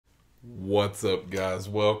What's up, guys?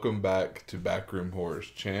 Welcome back to Backroom Horrors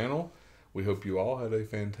channel. We hope you all had a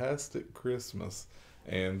fantastic Christmas.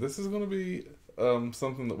 And this is going to be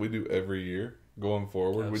something that we do every year going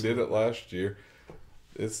forward. Absolutely. We did it last year.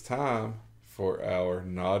 It's time for our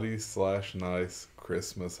Naughty/Nice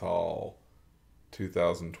Christmas Haul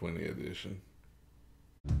 2020 edition.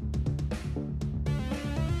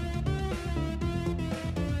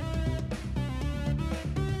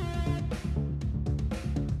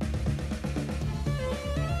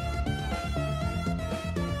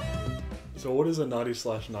 So what is a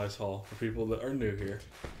naughty/nice haul for people that are new here?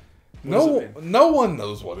 No one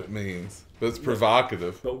knows what it means, but it's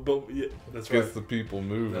provocative. But yeah, that's right. Gets the people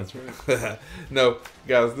moving. That's right. No,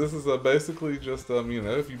 guys, this is basically just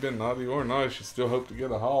if you've been naughty or nice, you still hope to get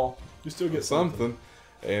a haul. You still get something.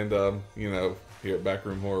 And here at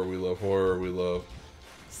Backroom Horror, we love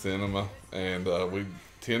cinema, and we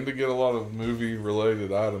tend to get a lot of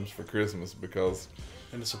movie-related items for Christmas because.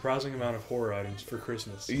 And a surprising amount of horror items for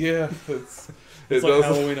Christmas. Yeah, it's like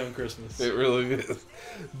Halloween on Christmas. It really is.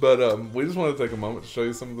 But we just wanted to take a moment to show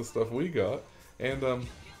you some of the stuff we got. And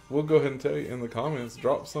we'll go ahead and tell you in the comments,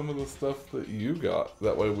 drop some of the stuff that you got.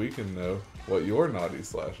 That way we can know what your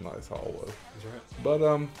naughty/nice haul was. That's right.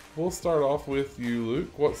 But we'll start off with you,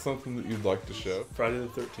 Luke. What's something that you'd like to show? Friday the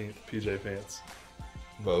 13th PJ pants.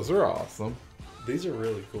 Those are awesome. These are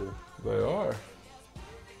really cool. They are.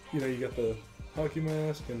 You got the hockey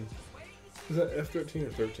mask, and is that F-13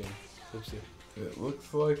 or 13? Let's see. It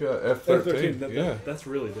looks like a F-13. Yeah, that's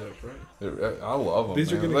really dope, right? I love them.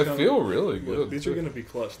 These are they feel really good. These are going to be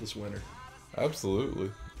clutch this winter.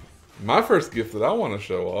 Absolutely. My first gift that I want to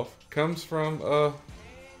show off comes from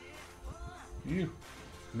you.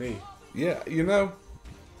 Me. Yeah,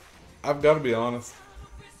 I've got to be honest.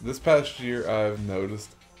 This past year, I've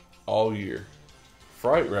noticed all year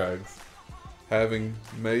Fright Rags having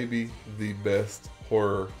maybe the best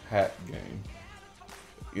horror hat game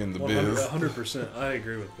in the biz. 100%. I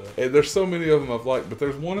agree with that. And there's so many of them I've liked, but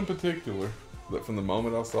there's one in particular that from the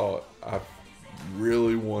moment I saw it, I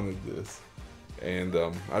really wanted this. And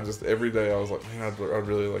every day I was like, man, I'd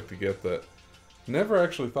really like to get that. Never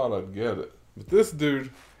actually thought I'd get it. But this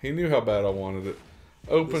dude, he knew how bad I wanted it.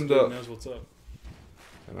 Opened up. Knows what's up.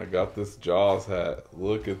 And I got this Jaws hat.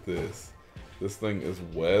 Look at this. This thing is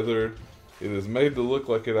weathered. It is made to look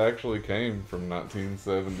like it actually came from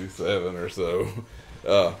 1977 or so.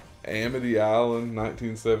 Amity Island,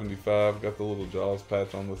 1975. Got the little Jaws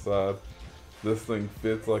patch on the side. This thing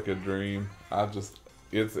fits like a dream.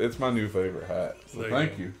 It's my new favorite hat. So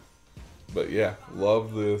thank you. But yeah,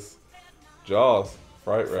 love this. Jaws,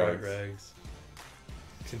 Fright Rags.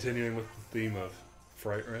 Continuing with the theme of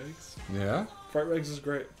Fright Rags. Yeah. Fright Rags is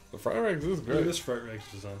great. The Fright Rags is great. Look at this Fright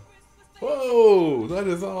Rags design. Whoa, that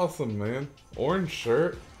is awesome, man. Orange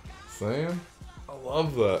shirt, Sam. I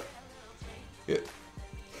love that. It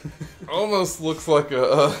almost looks like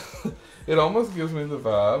it almost gives me the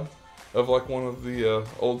vibe of like one of the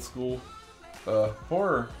old school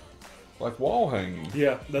horror, like wall hanging.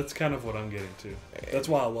 Yeah, that's kind of what I'm getting to. That's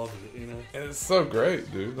why I love it, And it's so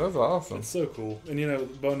great, dude. That's awesome. It's so cool.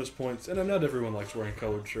 And bonus points, and not everyone likes wearing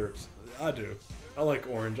colored shirts. I do. I like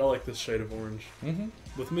orange. I like this shade of orange. Mm-hmm.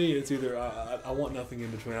 With me, it's either I want nothing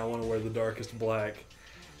in between. I want to wear the darkest black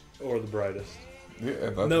or the brightest. Yeah,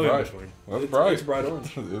 that's no bright. In between. That's bright. It's bright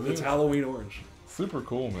orange. It's Halloween orange. Super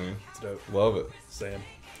cool, man. It's dope. Love it. Sam.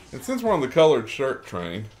 And since we're on the colored shirt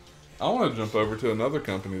train, I want to jump over to another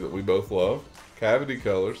company that we both love, Cavity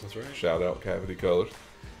Colors. That's right. Shout out Cavity Colors.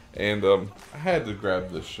 And I had to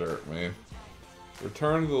grab this shirt, man.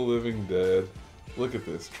 Return of the Living Dead. Look at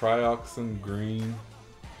this, trioxin green.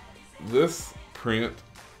 This print,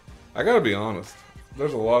 I gotta be honest,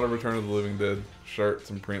 there's a lot of Return of the Living Dead shirts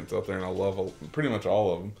and prints out there, and I love pretty much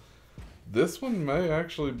all of them. This one may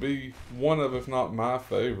actually be one of, if not my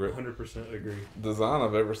favorite. 100% agree. Design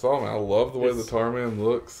I've ever saw. Man, I love the way the Tarman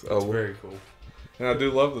looks. It's very cool. And I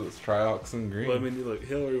do love that it's trioxin green. Well, you look,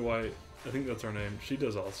 Hillary White, I think that's her name. She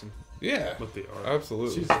does awesome. Yeah. With the art.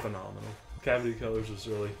 Absolutely. She's phenomenal. Cavity Colors is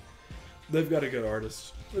really... They've got a good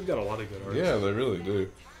artist. They've got a lot of good artists. Yeah, they really do.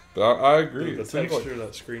 But I agree. The texture of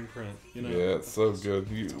that screen print, Yeah, it's so good.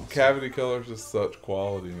 Awesome. Cavity Colors is such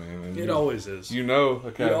quality, man. And it always is. A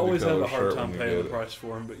Cavity Color. You always have a hard time paying the price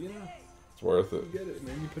for them, but it's worth it. You get it,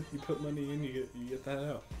 man. You put money in, you get that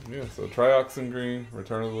out. Yeah. So trioxin green,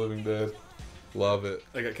 Return of the Living Dead, love it.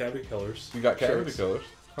 I got Cavity Colors. You got Cavity Colors.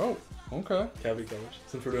 Oh, okay. Cavity Colors.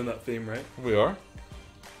 Since we're doing that theme, right? We are.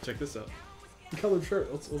 Check this out. Colored shirt.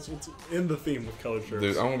 Let's end the theme with colored shirts.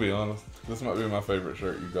 Dude, I'm gonna be honest. This might be my favorite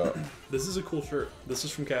shirt you got. This is a cool shirt. This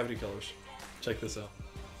is from Cavity Colors. Check this out.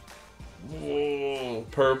 Whoa,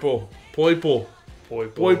 purple. Poiple.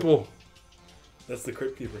 Poiple. That's the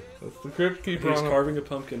Crypt Keeper. That's the Crypt Keeper. He's carving a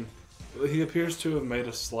pumpkin. He appears to have made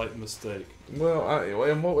a slight mistake. Well,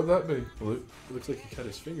 and what would that be, Luke? It looks like he cut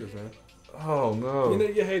his fingers, man. Oh, no. You know,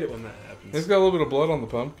 you hate it when that happens. He's got a little bit of blood on the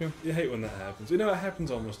pumpkin. You hate when that happens. You know, it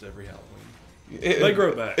happens almost every Halloween. They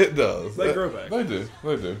grow back. It does. They grow back. They do.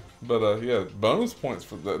 They do. But, yeah, bonus points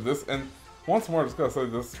for this. And once more, I just got to say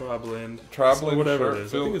this. Tri-blend. Tri-blend whatever shirt it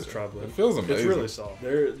is. I think it's tri-blend. It feels amazing. It's really soft.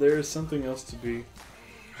 There is something else to be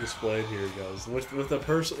displayed here, guys. With a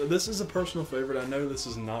this is a personal favorite. I know this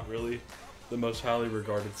is not really the most highly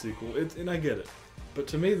regarded sequel, and I get it. But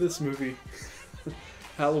to me, this movie,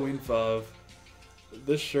 Halloween 5,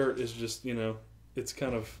 this shirt is just, you know, it's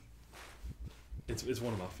kind of, it's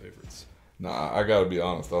one of my favorites. Nah, I gotta be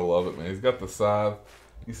honest, I love it, man. He's got the scythe.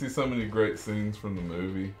 You see so many great scenes from the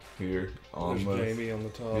movie here on There's this. Jamie on the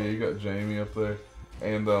top. Yeah, you got Jamie up there.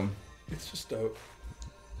 And it's just dope.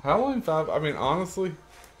 Halloween 5, I mean, honestly,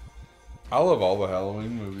 I love all the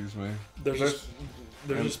Halloween movies, man. There's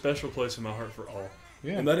a special place in my heart for all.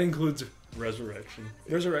 Yeah. And that includes Resurrection.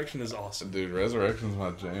 Resurrection is awesome. Dude, Resurrection's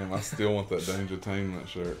my jam. I still want that Dangertainment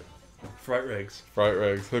shirt. Fright Rags. Fright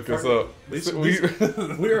Rags, hook us up.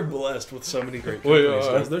 We are blessed with so many great We companies,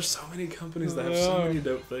 are. guys. There's so many companies that have so many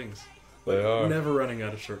dope things. They are. Never running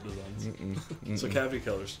out of shirt designs. So Cavi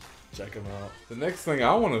Colors, check them out. The next thing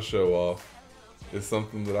I want to show off is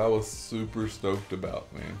something that I was super stoked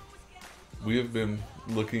about, man. We have been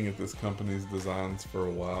looking at this company's designs for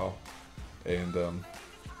a while, and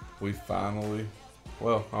we finally,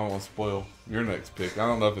 well, I don't want to spoil your next pick. I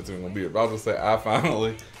don't know if it's even going to be it, but I'll just say I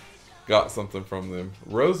finally got something from them.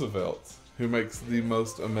 Roosevelt's, who makes the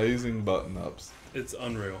most amazing button-ups. It's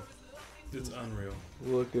unreal. It's unreal.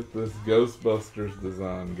 Look at this Ghostbusters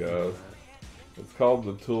design, guys. It's called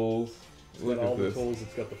the Tools. It's got all the tools.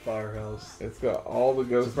 It's got the firehouse. It's got all the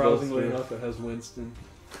Ghostbusters. Surprisingly enough, it has Winston.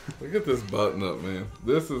 Look at this button up, man.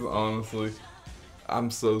 This is honestly, I'm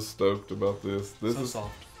so stoked about this. This so is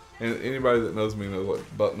soft. And anybody that knows me knows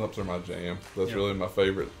like button ups are my jam. That's really my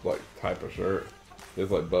favorite like type of shirt. It's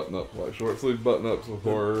like button up, like short sleeve button ups with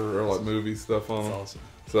horror or like movie stuff on them. That's awesome.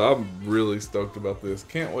 So I'm really stoked about this.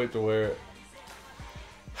 Can't wait to wear it.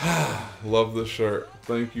 Love this shirt.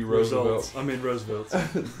 Thank you, Roosevelt. Roosevelt's.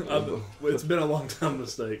 It's been a long time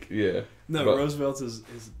mistake. Yeah. No, but Roosevelt's is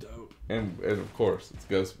dope. And of course, it's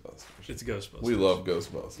Ghostbusters. It's Ghostbusters. We love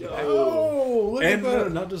Ghostbusters. Yeah. Oh, look and at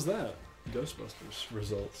that. not just that. Ghostbusters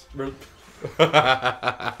results.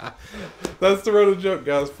 That's the road of joke,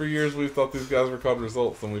 guys. For years we've thought these guys were called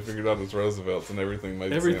Results, and we figured out it's Roosevelt's, and everything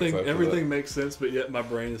made sense. Everything makes sense, but yet my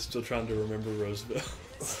brain is still trying to remember Roosevelt.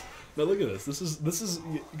 But look at this. This is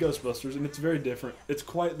Ghostbusters, and it's very different. It's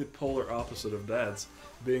quite the polar opposite of Dad's,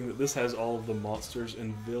 being that this has all of the monsters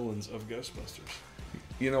and villains of Ghostbusters.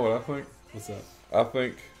 You know what I think? What's that? I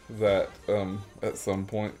think that at some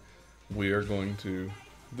point we are going to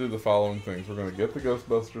do the following things. We're going to get the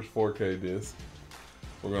Ghostbusters 4K disc.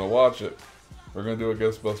 We're going to watch it. We're going to do a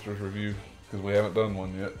Ghostbusters review because we haven't done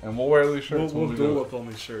one yet, and we'll wear these shirts. We'll duel up on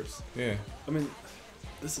these shirts. Yeah. I mean,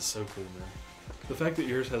 this is so cool, man. The fact that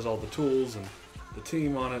yours has all the tools and the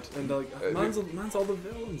team on it, and like mine's all the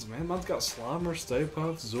villains, man. Mine's got Slimer, Stay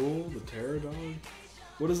Puft, Zool, the Pterodon.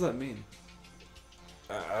 What does that mean?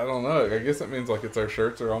 I don't know. I guess it means like it's our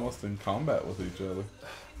shirts are almost in combat with each other.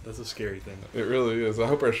 That's a scary thing. It really is. I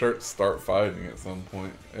hope our shirts start fighting at some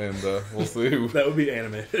point, and we'll see. That would be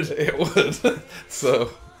animated. It would. So,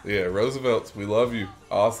 yeah, Roosevelt's, we love you.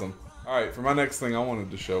 Awesome. All right, for my next thing I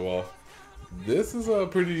wanted to show off, this is a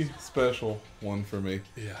pretty special one for me.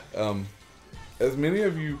 Yeah. As many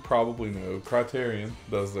of you probably know, Criterion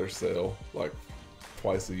does their sale like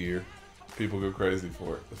twice a year. People go crazy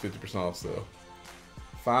for it. The 50% off sale.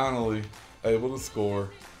 Finally able to score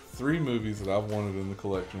 3 movies that I've wanted in the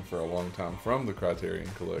collection for a long time from the Criterion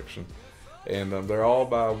collection. And they're all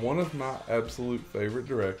by one of my absolute favorite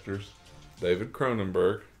directors, David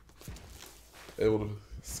Cronenberg. Able to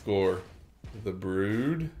score The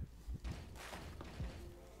Brood,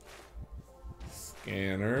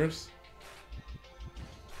 Scanners,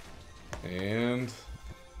 and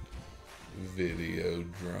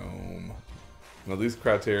Videodrome. Now these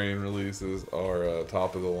Criterion releases are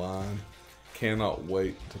top of the line. Cannot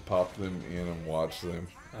wait to pop them in and watch them.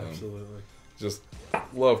 Absolutely. Just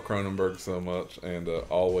love Cronenberg so much, and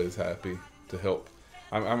always happy to help.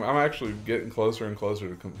 I'm actually getting closer and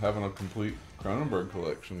closer to having a complete Cronenberg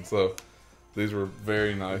collection. So these were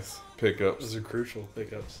very nice pickups. Those are crucial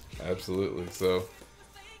pickups. Absolutely. So,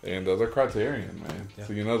 and they're Criterion, man. Yeah.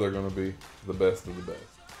 So you know they're going to be the best of the best.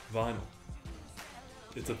 Vinyl.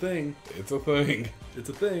 It's a thing. It's a thing. It's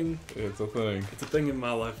a thing. It's a thing. It's a thing in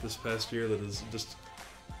my life this past year that is just,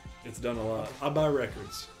 it's done a lot. I buy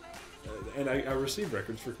records. And I receive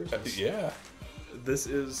records for Christmas. Yeah. This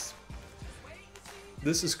is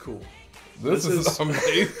cool. This is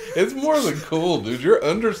amazing. It's more than cool, dude. You're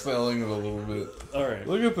underselling it a little bit. All right.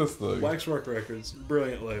 Look at this thing. Waxwork Records,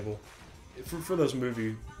 brilliant label. For those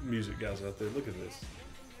movie music guys out there, look at this.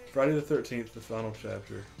 Friday the 13th, the final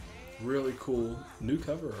chapter. Really cool new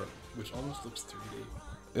cover art, which almost looks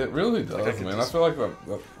 3D. It really does, Like man. I feel like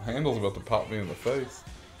the handle's about to pop me in the face.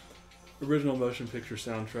 Original motion picture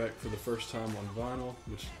soundtrack for the first time on vinyl,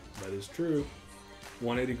 which that is true.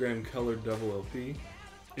 180 gram colored double LP.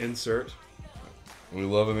 Insert. We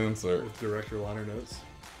love an insert. With director liner notes.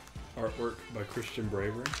 Artwork by Christian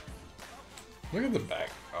Bravery. Look at the back.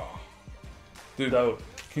 Oh. Dude, Dope.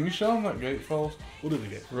 can you show them that gatefold? We'll do the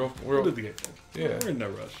gatefold. We'll do the gatefold. Yeah. We're in no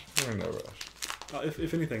rush. We're in no rush.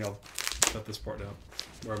 If anything, I'll cut this part down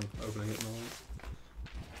where I'm opening it and all that.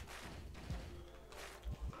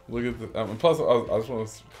 Look at the. Plus, I just want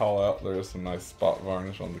to call out there's some nice spot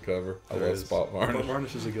varnish on the cover. I love spot varnish. Spot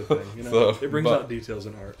varnish is a good thing. You know, it brings out details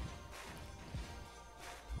in art.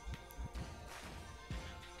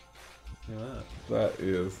 That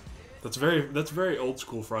is. That's very old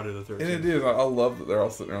school Friday the 13th. And it is. I love that they're all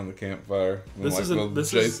sitting around the campfire. And this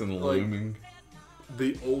is Jason looming. Like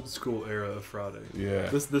the old school era of Friday. Yeah.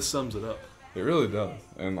 This sums it up. It really does.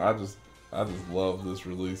 And I just love this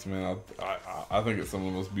release, man. I think it's some of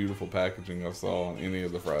the most beautiful packaging I've saw on any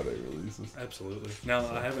of the Friday releases. Absolutely. Now,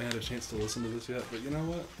 I haven't had a chance to listen to this yet, but you know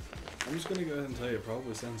what? I'm just going to go ahead and tell you, it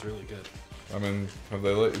probably sounds really good. I mean, have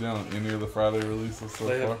they let you down on any of the Friday releases so far?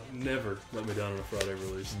 They have never let me down on a Friday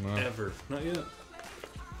release. No. Ever. Not yet.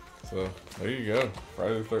 So, there you go.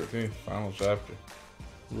 Friday the 13th, final chapter.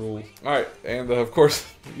 Rules. Alright, and of course,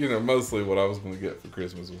 you know, mostly what I was going to get for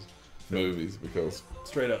Christmas was movies, because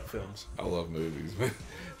straight up films. I love movies, man.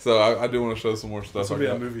 So I do want to show some more stuff. This will be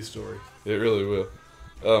a movie story. It really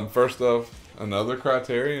will. First off, another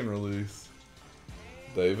Criterion release.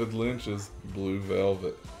 David Lynch's Blue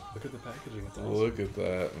Velvet. Look at the packaging. It's awesome. Look at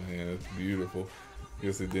that, man. It's beautiful.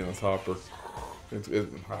 You see Dennis Hopper.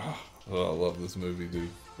 I love this movie, dude.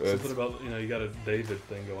 Something about, you got a David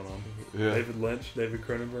thing going on. Yeah. David Lynch, David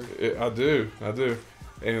Cronenberg. I do.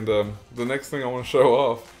 And the next thing I want to show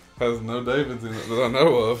off has no Davids in it that I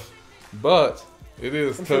know of, but it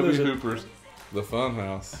is Toby Hooper's The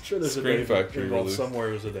Funhouse. I'm sure there's Screen a David Factory involved release. somewhere.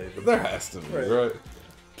 There's a David. There has to be, right?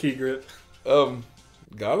 Key grip.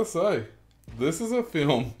 Gotta say, this is a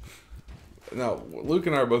film. Now, Luke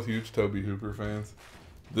and I are both huge Toby Hooper fans.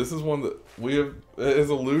 This is one that has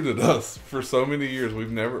eluded us for so many years.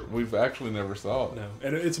 We've actually never saw it. No,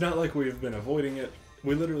 and it's not like we've been avoiding it.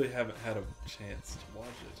 We literally haven't had a chance to watch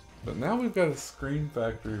it. But now we've got a Screen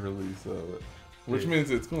Factory release of it, which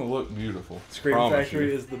means it's going to look beautiful. Screen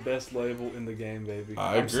Factory is the best label in the game, baby.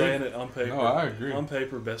 I'm saying it on paper. No, I agree. On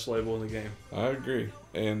paper, best label in the game. I agree.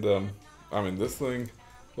 And I mean, this thing.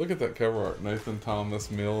 Look at that cover art, Nathan Thomas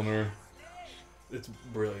Milner. It's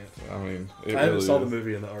brilliant. I mean, I haven't saw the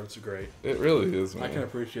movie and the art's great. It really is, man. I can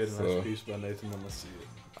appreciate a nice piece by Nathan when I see it.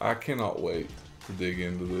 I cannot wait to dig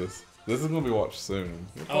into this. This is going to be watched soon.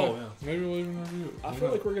 Oh, yeah. Maybe we'll even review it. I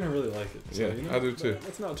feel like we're going to really like it. So, Yeah, I do too.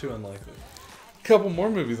 That's not too unlikely. A couple more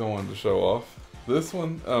movies I wanted to show off. This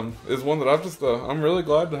one is one that I've just, I'm really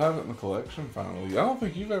glad to have it in the collection finally. I don't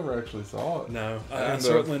think you've ever actually saw it. No, I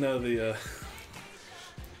certainly know the,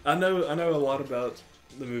 I know a lot about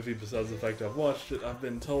the movie besides the fact I've watched it. I've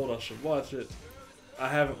been told I should watch it. I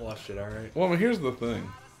haven't watched it, alright? Well, I mean, here's the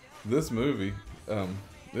thing. This movie, it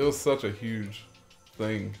was such a huge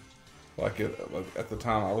thing. Like at the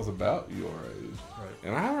time I was about your age. Right.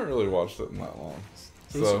 And I haven't really watched it in that long.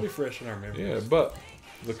 This will be fresh in our memories. Yeah, but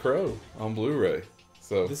The Crow on Blu-ray.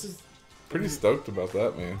 So this is pretty stoked about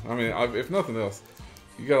that, man. I mean, if nothing else,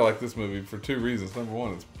 you gotta like this movie for two reasons. Number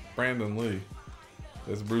one, it's Brandon Lee.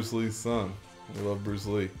 It's Bruce Lee's son. We love Bruce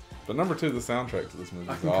Lee. But number two, the soundtrack to this movie is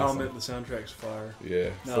awesome. I can comment the soundtrack's fire. Yeah.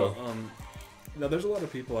 Now, there's a lot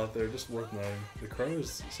of people out there, just worth noting, The Crow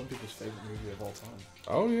is some people's favorite movie of all time.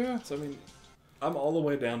 Oh, yeah. So, I mean, I'm all the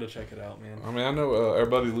way down to check it out, man. I mean, I know our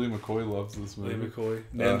buddy Lee McCoy loves this movie. Lee McCoy.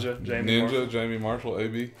 Ninja, Jamie Marshall,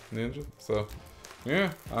 AB, Ninja. So,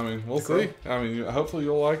 yeah, I mean, we'll see. I mean, hopefully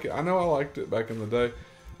you'll like it. I know I liked it back in the day.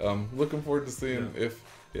 Looking forward to seeing if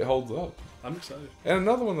it holds up. I'm excited. And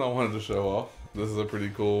another one that I wanted to show off, This is a pretty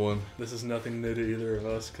cool one. This is nothing new to either of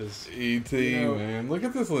us because E.T. Man, look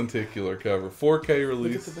at this lenticular cover, 4K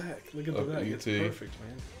release. Look at the back. Look at the back. It's perfect,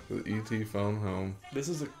 man. The E.T. Phone Home. This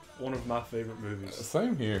is one of my favorite movies.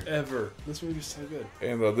 Same here. Ever. This movie's so good.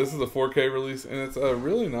 And this is a 4K release, and it's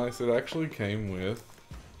really nice. It actually came with.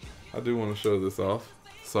 I do want to show this off.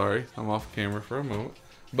 Sorry, I'm off camera for a moment,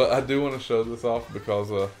 but I do want to show this off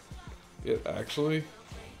because it actually.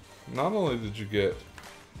 Not only did you get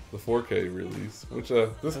the 4K release, which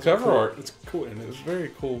this cover art, it's a cool image. It's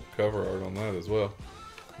very cool cover art on that as well.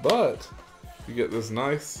 But you get this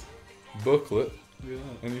nice booklet,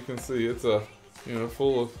 and you can see it's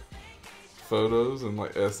full of photos and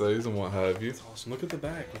like essays and what have you. That's awesome. Look at the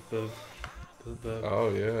back with the oh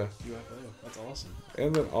yeah, UFO. That's awesome.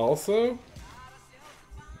 And then also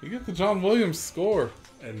you get the John Williams score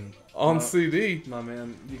and on CD. My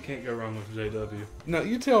man, you can't go wrong with JW. Now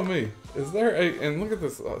you tell me, is there and look at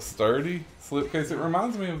this sturdy slipcase. It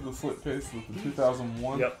reminds me of the slipcase with the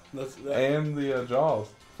 2001. Yep, and the Jaws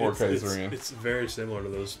 4Ks are in. It's very similar to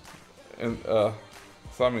those. And so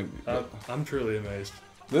I mean, I'm truly amazed.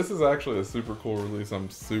 This is actually a super cool release.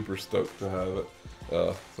 I'm super stoked to have it.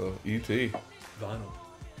 So E.T.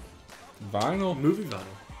 Vinyl, movie vinyl.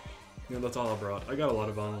 That's all I brought. I got a lot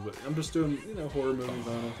of vinyl, but I'm just doing horror movie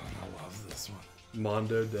vinyl. I love this one.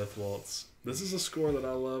 Mondo Death Waltz. This is a score that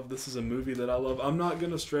I love. This is a movie that I love. I'm not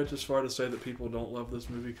gonna stretch as far to say that people don't love this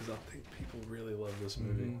movie because I think people really love this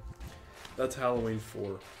movie. Mm-hmm. That's Halloween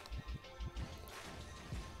 4.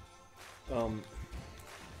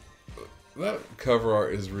 That cover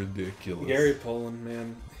art is ridiculous. Gary Poland,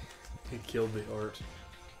 man, he killed the art.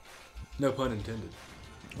 No pun intended.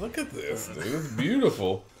 Look at this, dude. It's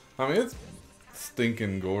beautiful. I mean, it's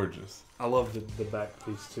stinking gorgeous. I love the back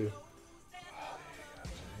piece too. Oh,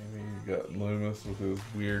 yeah, you got Loomis with his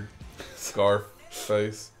weird scarf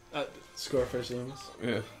face. Scarface Loomis.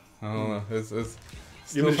 Yeah, I don't know. It's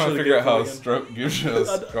still trying to figure out how a stroke gives you a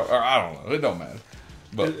scar. Or I don't know. It don't matter.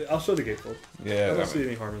 But I'll show the gatefold. Yeah, I don't see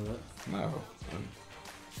any harm in that. No,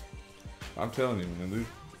 I'm telling you, man.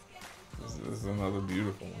 This is another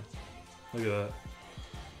beautiful one. Look at that.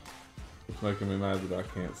 It's making me mad that I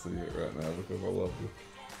can't see it right now because I love it.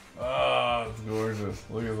 Ah, it's gorgeous.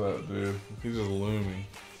 Look at that, dude. He's just looming.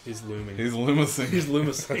 He's looming. He's Loomising. He's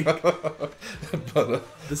Loomising. But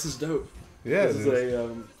this is dope. Yeah, this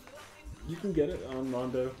is you can get it on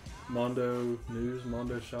Mondo News,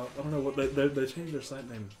 Mondo Shop. I don't know what they changed their site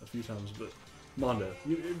name a few times, but Mondo.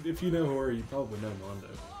 If you know horror, you probably know Mondo.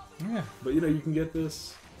 Yeah. But you can get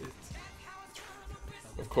this.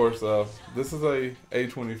 Of course, this is a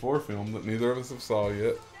A24 film that neither of us have saw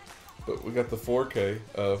yet, but we got the 4K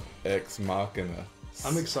of Ex Machina.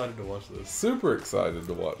 I'm excited to watch this. Super excited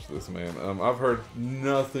to watch this, man. I've heard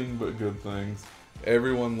nothing but good things.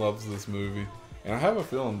 Everyone loves this movie, and I have a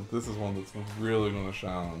feeling that this is one that's really going to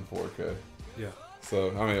shine on 4K. Yeah.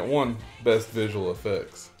 So, I mean, it won Best Visual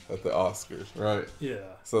Effects at the Oscars, right? Yeah.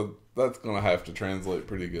 So that's going to have to translate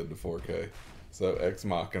pretty good to 4K. So, Ex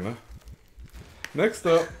Machina. Next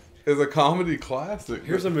up is a comedy classic.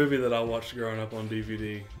 Here's a movie that I watched growing up on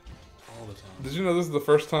DVD all the time. Did you know this is the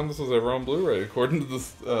first time this was ever on Blu-ray, according to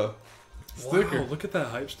this sticker? Wow, look at that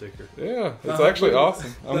hype sticker. Yeah, it's actually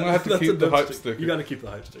awesome. I'm going to have to keep the hype sticker. You got to keep the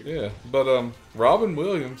hype sticker. Yeah, but Robin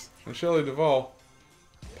Williams and Shelley Duvall,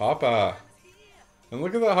 Popeye. And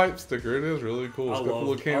look at that hype sticker. It is really cool. It's got a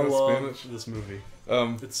little can of spinach. This movie.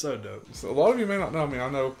 It's so dope. So a lot of you may not know. I mean, I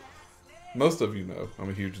know most of you know. I'm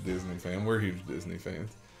a huge Disney fan. We're huge Disney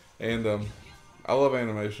fans. And I love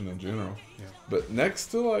animation in general. Yeah. But next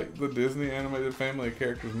to like the Disney animated family of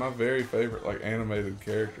characters, my very favorite like animated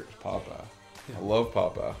character is Popeye. Yeah. I love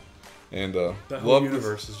Popeye. And that whole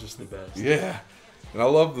universe is just the best. Yeah. And I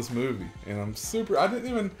love this movie. And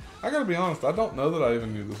I gotta be honest, I don't know that I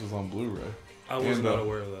even knew this was on Blu-ray. I was not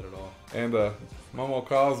aware of that at all. And Momo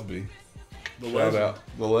Cosby. Shout out.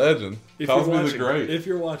 The legend. Cosby the Great. If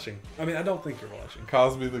you're watching. I mean, I don't think you're watching.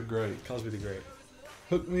 Cosby the Great. Cosby the Great.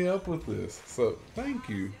 Hooked me up with this. So, thank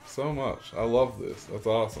you so much. I love this. That's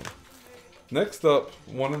awesome. Next up,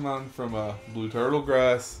 one of mine from Blue Turtle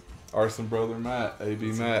Grass, Arson Brother Matt,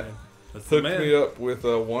 A.B. Matt. Hooked me up with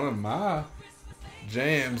one of my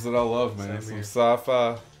jams that I love, man. Some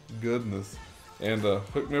sci-fi goodness. And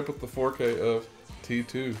hooked me up with the 4K of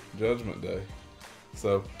T2 Judgment Day.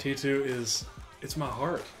 So T2 it's my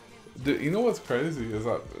heart. Dude, you know what's crazy is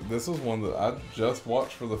this was one that I just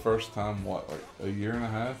watched for the first time. What, like a year and a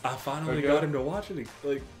half? I finally got him to watch it.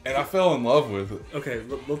 And I fell in love with it. Okay,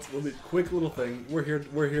 let me quick little thing. We're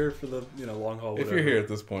here for the long haul. If you're here at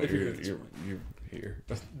this point, you're here.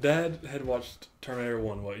 Dad had watched Terminator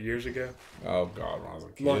 1, what, years ago? Oh, God, when I was a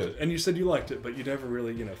kid. Loved it. And you said you liked it, but you never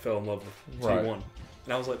really, fell in love with Right. T1.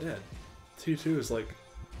 And I was like, Dad, T2 is like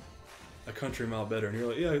a country mile better. And you're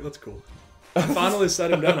like, yeah, that's cool. I finally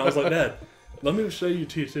sat him down. I was like, Dad, let me show you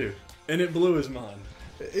T2. And it blew his mind.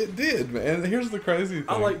 It did, man. Here's the crazy thing.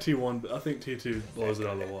 I like T1, but I think T2 blows it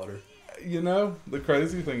out of the water. The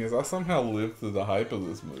crazy thing is I somehow lived through the hype of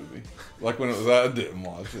this movie. Like when it was out, I didn't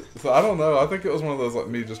watch it. So I don't know. I think it was one of those, like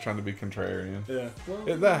me just trying to be contrarian. Yeah.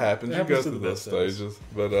 Well, That happens. it You go happens to through the those best of us. stages.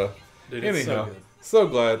 But Dude, it's anyhow, so good. so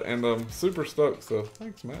glad. And I'm super stoked. So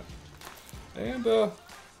thanks, Matt. And a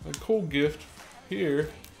cool gift here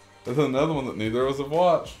is another one that neither of us have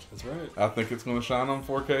watched. That's right. I think it's going to shine on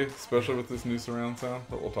 4K, especially with this new surround sound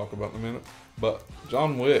that we'll talk about in a minute. But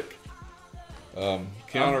John Wick,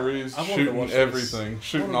 Keanu Reeves I wanted to shooting watch everything, this.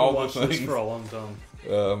 shooting I all wanted the to watch things. this for a long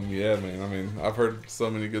time. Yeah, man. I mean, I've heard so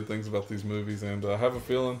many good things about these movies, and I have a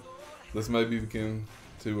feeling this may be begin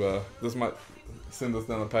to this might send us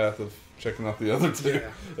down a path of checking out the other two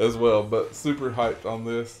as well. But super hyped on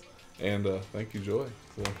this, and thank you, Joy.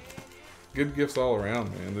 So good gifts all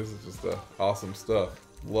around, man. This is just awesome stuff.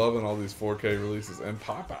 Loving all these 4K releases and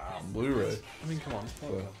Popeye on Blu-ray. I mean, come on.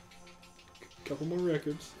 So, Couple more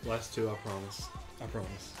records. Last two, I promise. I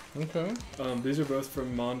promise. okay. These are both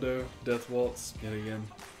from Mondo, Death Waltz, yet again.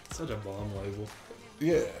 Such a bomb label.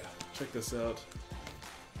 Yeah. Check this out.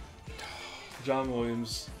 John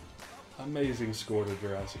Williams, amazing score to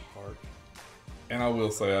Jurassic Park. And I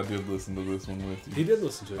will say I did listen to this one with you. He did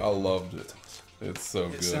listen to it. I loved it. It's so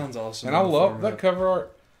good. It sounds awesome. And I in the love format. that cover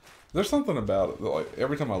art. There's something about it that, like,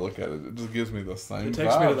 every time I look at it, it just gives me the same It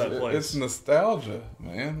takes me to vibes. that place. It's nostalgia,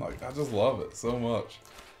 man. Like, I just love it so much.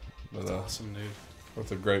 But That's awesome, dude.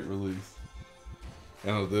 that's a great release.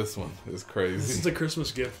 And this one is crazy. This is a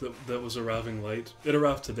Christmas gift that was arriving late. It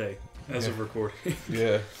arrived today, as of recording.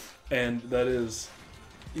 Yeah. And that is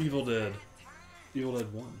Evil Dead. Evil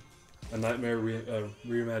Dead 1. A Nightmare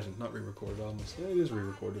Reimagined. Not re-recorded, almost. Yeah, it is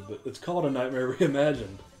re-recorded, but it's called A Nightmare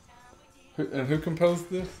Reimagined. And who composed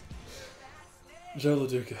this? Joe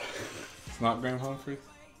LaDuca. It's not Graham Humphreys?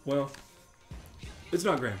 Well, it's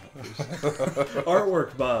not Graham Humphreys.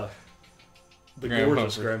 Artwork by the Graham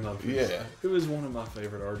gorgeous Humphreys. Graham Humphreys. Yeah. Who is one of my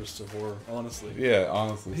favorite artists of horror, honestly. Yeah,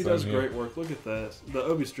 honestly. He same does here. great work. Look at that. The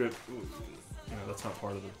Obi strip, that's not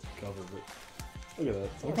part of the cover, but look at that.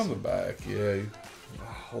 It's Look on the back. Yeah.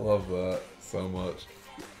 I love that so much.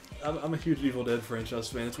 I'm a huge Evil Dead franchise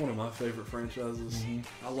fan. It's one of my favorite franchises. Mhm.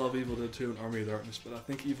 I love Evil Dead 2 and Army of Darkness, but I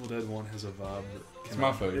think Evil Dead 1 has a vibe that It's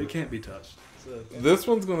my favorite. It can't be touched. So, This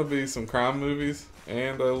one's going to be some crime movies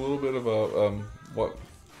and a little bit of a what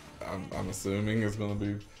I'm assuming is going to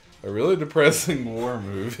be a really depressing war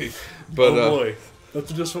movie. But oh boy,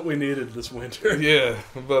 that's just what we needed this winter. yeah.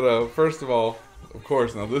 But first of all, of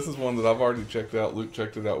course, now this is one that I've already checked out. Luke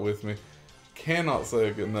checked it out with me. Cannot say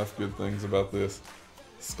enough good things about this.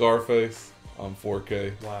 Scarface on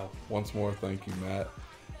 4K. Wow. Once more, thank you, Matt.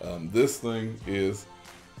 This thing is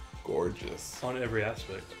gorgeous. On every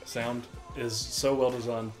aspect. Sound is so well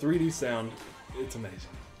designed. 3D sound, it's amazing.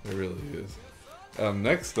 It really is.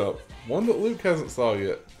 Next up, one that Luke hasn't saw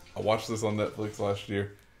yet. I watched this on Netflix last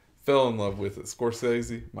year. Fell in love with it.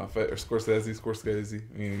 Scorsese, Scorsese.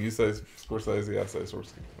 I mean, you say Scorsese, I say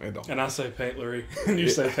Scorsese. And I say Paintlery, and you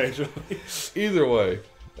say Paintlery. Either way,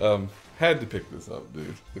 had to pick this up,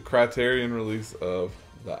 dude. The Criterion release of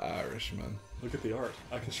The Irishman. Look at the art.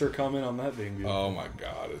 I can sure comment on that being beautiful. Oh my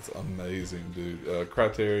God, it's amazing, dude.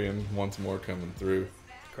 Criterion once more coming through.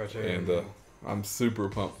 Criterion. And I'm super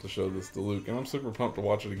pumped to show this to Luke. And I'm super pumped to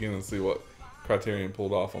watch it again and see what Criterion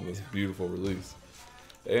pulled off on this beautiful release.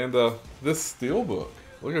 And this steelbook.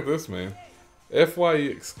 Look at this, man. FYE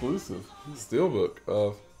exclusive steelbook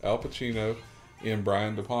of Al Pacino in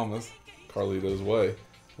Brian De Palma's Carlito's Way.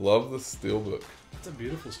 Love the steelbook. It's a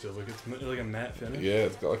beautiful steelbook. It's like a matte finish. Yeah,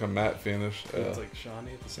 it's got like a matte finish. It's like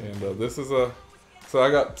shiny at the same And time. this is so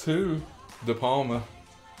I got two De Palma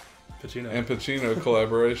Pacino. and Pacino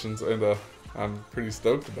collaborations, and I'm pretty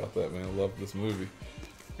stoked about that, man. I love this movie.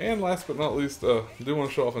 And last but not least, I do want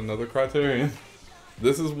to show off another Criterion.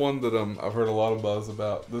 This is one that I've heard a lot of buzz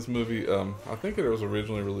about. This movie, I think it was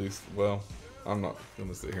originally released. Well, I'm not going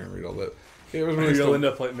to sit here and read all that. It was released. You'll end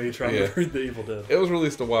up like me trying to read The Evil Dead. It was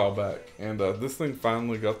released a while back, and this thing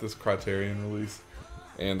finally got this Criterion release.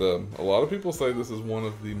 And a lot of people say this is one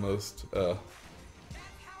of the most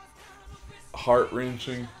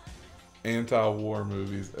heart-wrenching anti-war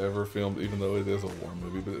movies ever filmed, even though it is a war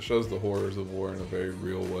movie, but it shows the horrors of war in a very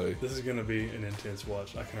real way. This is going to be an intense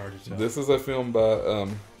watch. I can already tell. This is a film by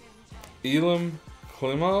Elim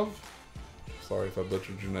Klimov. sorry if I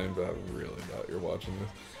butchered your name, but I really doubt you're watching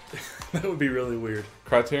this. That would be really weird.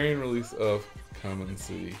 Criterion release of Come and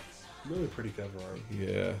See. Really pretty cover art.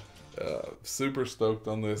 Yeah. Super stoked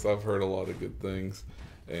on this. I've heard a lot of good things.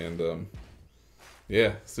 And,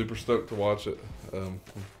 yeah, super stoked to watch it. I'm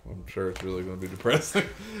sure it's really going to be depressing.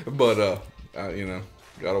 But, you know,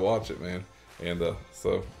 got to watch it, man. And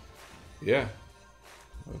so, yeah,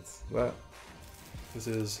 that's that. This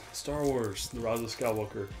is Star Wars: The Rise of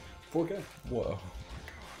Skywalker, 4K. Whoa.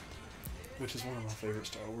 Which is one of my favorite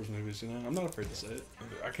Star Wars movies, you know? I'm not afraid to say it.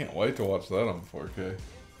 I can't wait to watch that on 4K.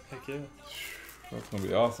 Heck yeah. That's going to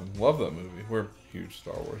be awesome. Love that movie. We're huge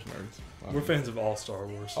Star Wars nerds. We're fans of all Star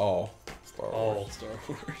Wars. All Star Wars. All Star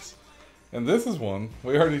Wars. And this is one.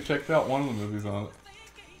 We already checked out one of the movies on it.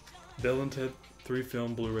 Bill and Ted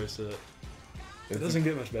 3-film Blu-ray set. It doesn't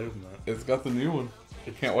get much better than that. It's got the new one.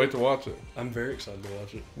 Can't wait to watch it. I'm very excited to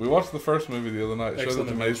watch it. We watched the first movie the other night. Excellent Showed it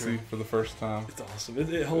to adventure. Macy for the first time. It's awesome.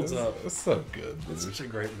 It holds up. It's so good. It's Dude. such a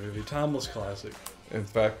great movie. Timeless classic. In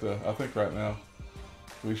fact, I think right now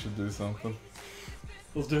we should do something.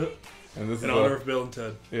 Let's do it. And this In is honor of Bill and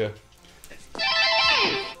Ted. Yeah.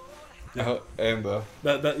 Yeah. And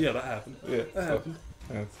That happened. yeah. That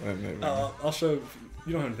happened. I'll show.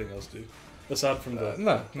 You don't have anything else to do aside from the.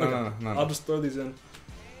 No. I'll just throw these in.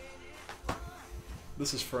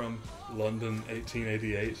 This is from London,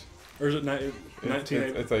 1888, or is it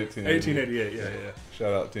 1988? It's 18. 1888. Yeah.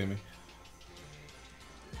 Shout out Timmy.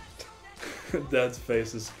 Dad's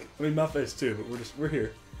face is. I mean, my face too, but we're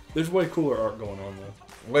here. There's way cooler art going on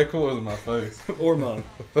though. Way cooler than my face. Or mine.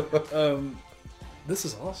 This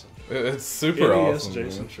is awesome. It's super awesome.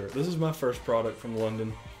 Jason Man. shirt. This is my first product from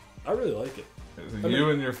London. I really like it. You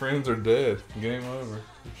and your friends are dead. Game over.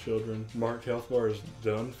 Children. Mark Health Bar is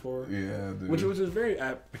done for. Yeah, dude. Which is very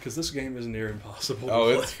apt because this game is near impossible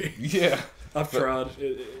to play. Yeah. I've tried.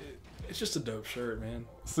 It's just a dope shirt, man.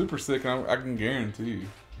 Super sick. I can guarantee you,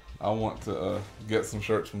 I want to get some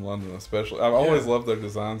shirts from London, especially. I've always loved their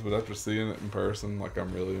designs, but after seeing it in person, like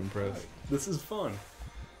I'm really impressed. This is fun.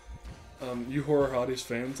 You Horror Hotties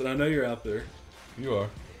fans, and I know you're out there. You are.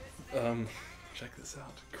 Check this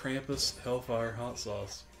out. Krampus Hellfire Hot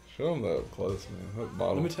Sauce. Show them that up close, man. That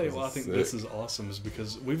bottle. Let me tell you why I think this is awesome is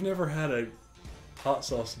because we've never had a hot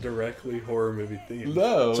sauce directly horror movie themed.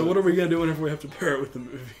 No. So what are we gonna do whenever we have to pair it with the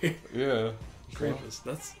movie? Yeah. Krampus.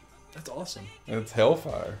 That's awesome. And it's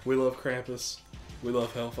Hellfire. We love Krampus. We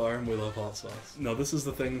love Hellfire, and we love hot sauce. No, this is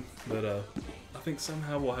the thing that I think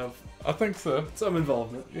somehow we'll have. I think so. Some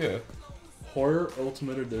involvement. Yeah. Horror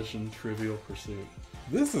Ultimate Edition Trivial Pursuit.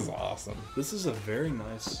 This is awesome. This is a very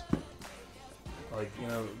nice,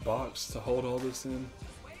 box to hold all this in.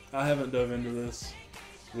 I haven't dove into this.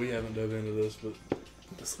 We haven't dove into this, but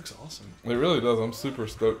this looks awesome. It really does. I'm super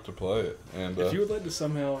stoked to play it. And if you would like to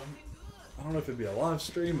somehow, I don't know if it'd be a live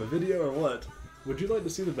stream, a video, or what, would you like to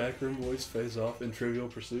see the Backroom Boys face off in Trivial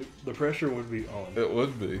Pursuit? The pressure would be on. It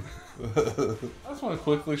would be. I just want to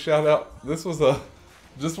quickly shout out. This was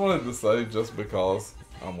just wanted to say just because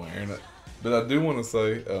I'm wearing it. But I do want to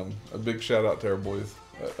say a big shout out to our boys,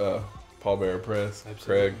 Paul Bear Press, Absolutely.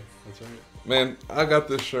 Craig. That's right. Man, I got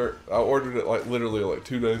this shirt. I ordered it literally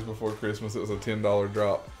 2 days before Christmas. It was a $10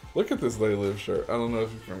 drop. Look at this They Live shirt. I don't know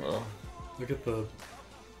if you can. Look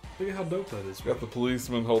at how dope that is. Got the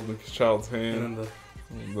policeman holding the child's hand. And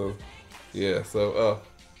then yeah. So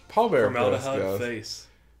Paul Bear Press, formaldehyde guys. face.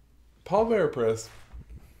 Paul Bear Press.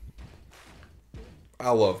 I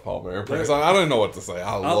love Paul Bear Press. I don't know what to say.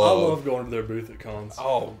 I love going to their booth at cons.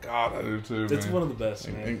 Oh God, I do too. It's man. one of the best,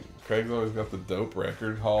 man. And Craig's always got the dope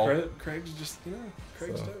record haul. Craig's just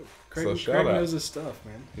Craig's So- dope. so Craig shout out. knows his stuff,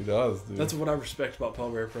 man. He does, dude. That's what I respect about Paul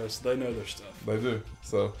Bear Press. They know their stuff. They do.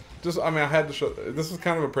 So I had to show. This was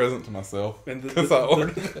kind of a present to myself And because I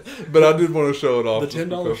ordered it, but I did want to show it off. The just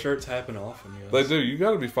 $10 because- shirts happen often. Yes. They do. You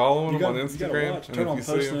got to be following them on You gotta Instagram, watch. and Turn if on you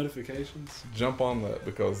see post them, notifications. jump on that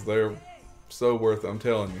because they're so worth it. I'm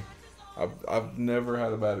telling you. I've never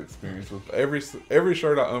had a bad experience with every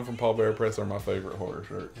shirt I own from Paul Bear Press are my favorite horror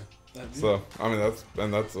shirts. Yeah. So I mean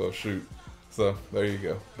that's a shoot. So there you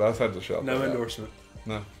go. But I just had to shout No that out. endorsement.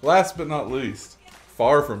 No. Last but not least,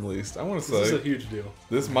 far from least, I want to This is a say huge deal.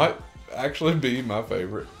 this might actually be my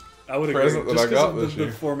favorite. I would present agree. that I Just 'cause got of this the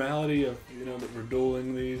year. formality of that we're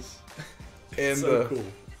dueling these. And so cool.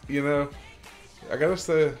 I gotta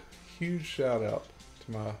say a huge shout out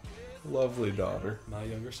to my lovely daughter, My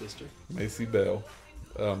younger sister. Macy Bell.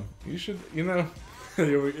 You should, on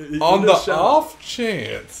On the off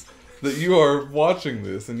chance that you are watching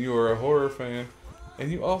this and you are a horror fan,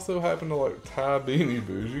 and you also happen to like Ty Beanie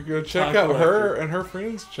Boos, you go check Ty out her Collector. and her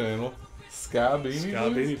friend's channel, Sky Beanie Sky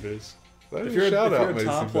Boos. Beanie Boos. If you're shout out a Macy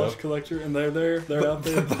Tom Bell. plush collector and they're out there,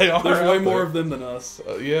 They are there's way out more there. of them than us.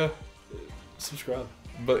 Yeah. Subscribe.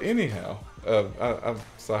 But anyhow,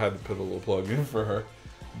 so I had to put a little plug in for her.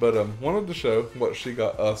 But wanted to show what she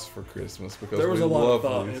got us for Christmas because There was we a lot love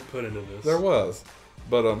of thought these. put into this. There was,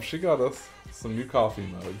 but she got us some new coffee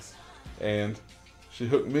mugs, and she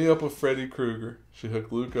hooked me up with Freddy Krueger. She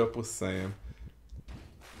hooked Luke up with Sam.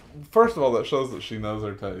 First of all, that shows that she knows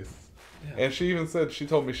her tastes. Yeah. And she even said, she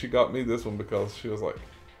told me she got me this one because she was like,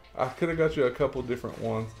 I could have got you a couple different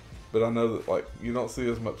ones, but I know that like you don't see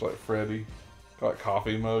as much like Freddy, like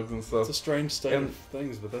coffee mugs and stuff. It's a strange state And of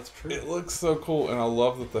things, but that's true. It looks so cool, and I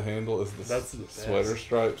love that the handle is That's the sweater best.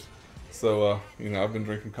 stripes. So I've been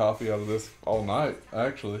drinking coffee out of this all night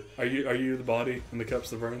actually. Are you the body and the cups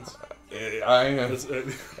the brains? I am. That's,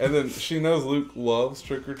 And then she knows Luke loves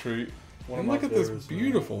Trick or Treat. One of And my look at this favorites,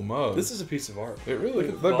 beautiful mug. This is a piece of art. It really Look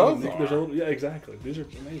is. at They the bottom. both There's a are. little, yeah, exactly. These are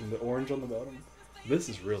amazing. The orange on the bottom. This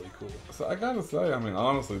is really cool. So I gotta say, I mean,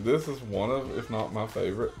 honestly, this is one of, if not my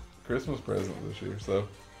favorite Christmas present this year. So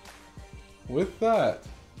with that,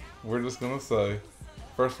 we're just gonna say,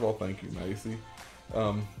 first of all, thank you, Macy.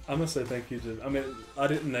 I'm gonna say thank you to. I mean, I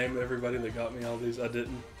didn't name everybody that got me all these. I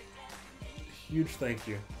didn't. Huge thank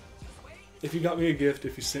you. If you got me a gift,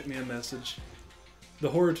 if you sent me a message, the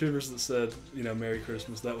horror tubers that said, Merry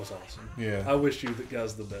Christmas, that was awesome. Yeah. I wish you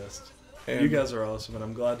guys the best. And you guys are awesome, and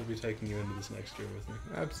I'm glad to be taking you into this next year with me.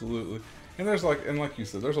 absolutely. And like you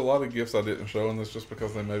said, there's a lot of gifts I didn't show in this just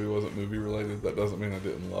because they maybe wasn't movie related. That doesn't mean I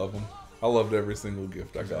didn't love them. I loved every single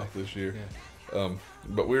gift I got this year. Yeah.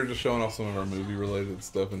 But we were just showing off some of our movie related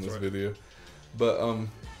stuff in this right. video. But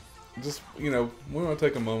just we want to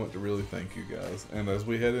take a moment to really thank you guys. And as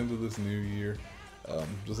we head into this new year,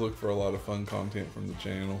 just look for a lot of fun content from the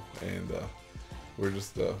channel. And we're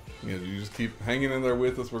just you just keep hanging in there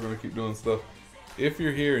with us. We're going to keep doing stuff. If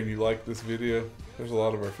you're here and you like this video, there's a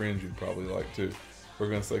lot of our friends you'd probably like too. We're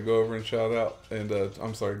going to say go over and shout out, and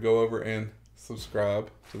go over and subscribe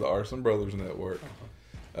to the Arson Brothers Network.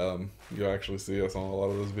 You'll actually see us on a lot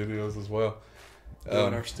of those videos as well.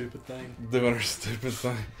 Doing our stupid thing. Doing our stupid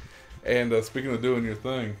thing. And speaking of doing your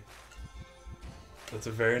thing, That's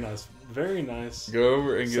a very nice. go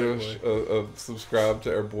over and give us segue. a subscribe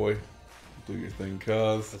to our boy. Do your thing,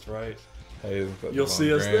 cuz. That's right. Hey, isn't that You'll the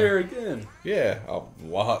see us Grand? there again. Yeah,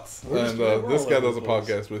 lots. We're just- And we're this all guy over does a the place.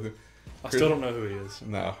 podcast with him. I still don't know who he is.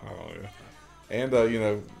 No, I don't know.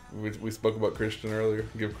 And we spoke about Christian earlier.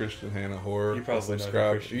 Give Christian Hannah Horror You probably know who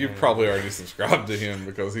subscribe. Christian You've Hannah probably is. already subscribed to him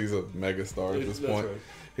because he's a mega star at this That's point. right.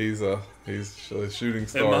 He's a shooting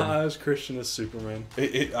star. In my eyes, Christian is Superman. I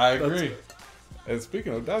agree. That's- And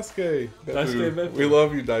speaking of Daisuke, Daisuke Beppu. we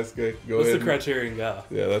love you, Daisuke. Go What's ahead. the Criterion guy?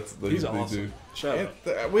 Yeah, that's the He's the awesome. dude. Shout And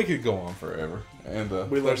out. we could go on forever. And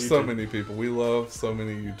We love there's so YouTube. many people. We love so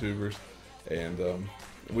many YouTubers. And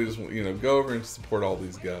we just go over and support all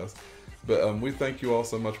these guys. But we thank you all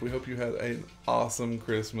so much. We hope you had an awesome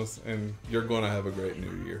Christmas, and you're going to have a great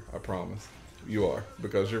New Year. I promise. You are,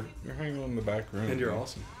 because you're hanging in the back room. And you're man.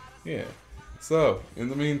 awesome. Yeah. So, in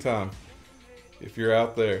the meantime, if you're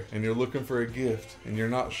out there and you're looking for a gift and you're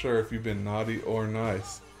not sure if you've been naughty or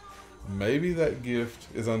nice, maybe that gift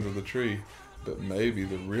is under the tree, but maybe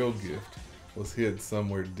the real gift was hid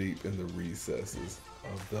somewhere deep in the recesses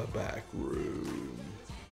of the back room.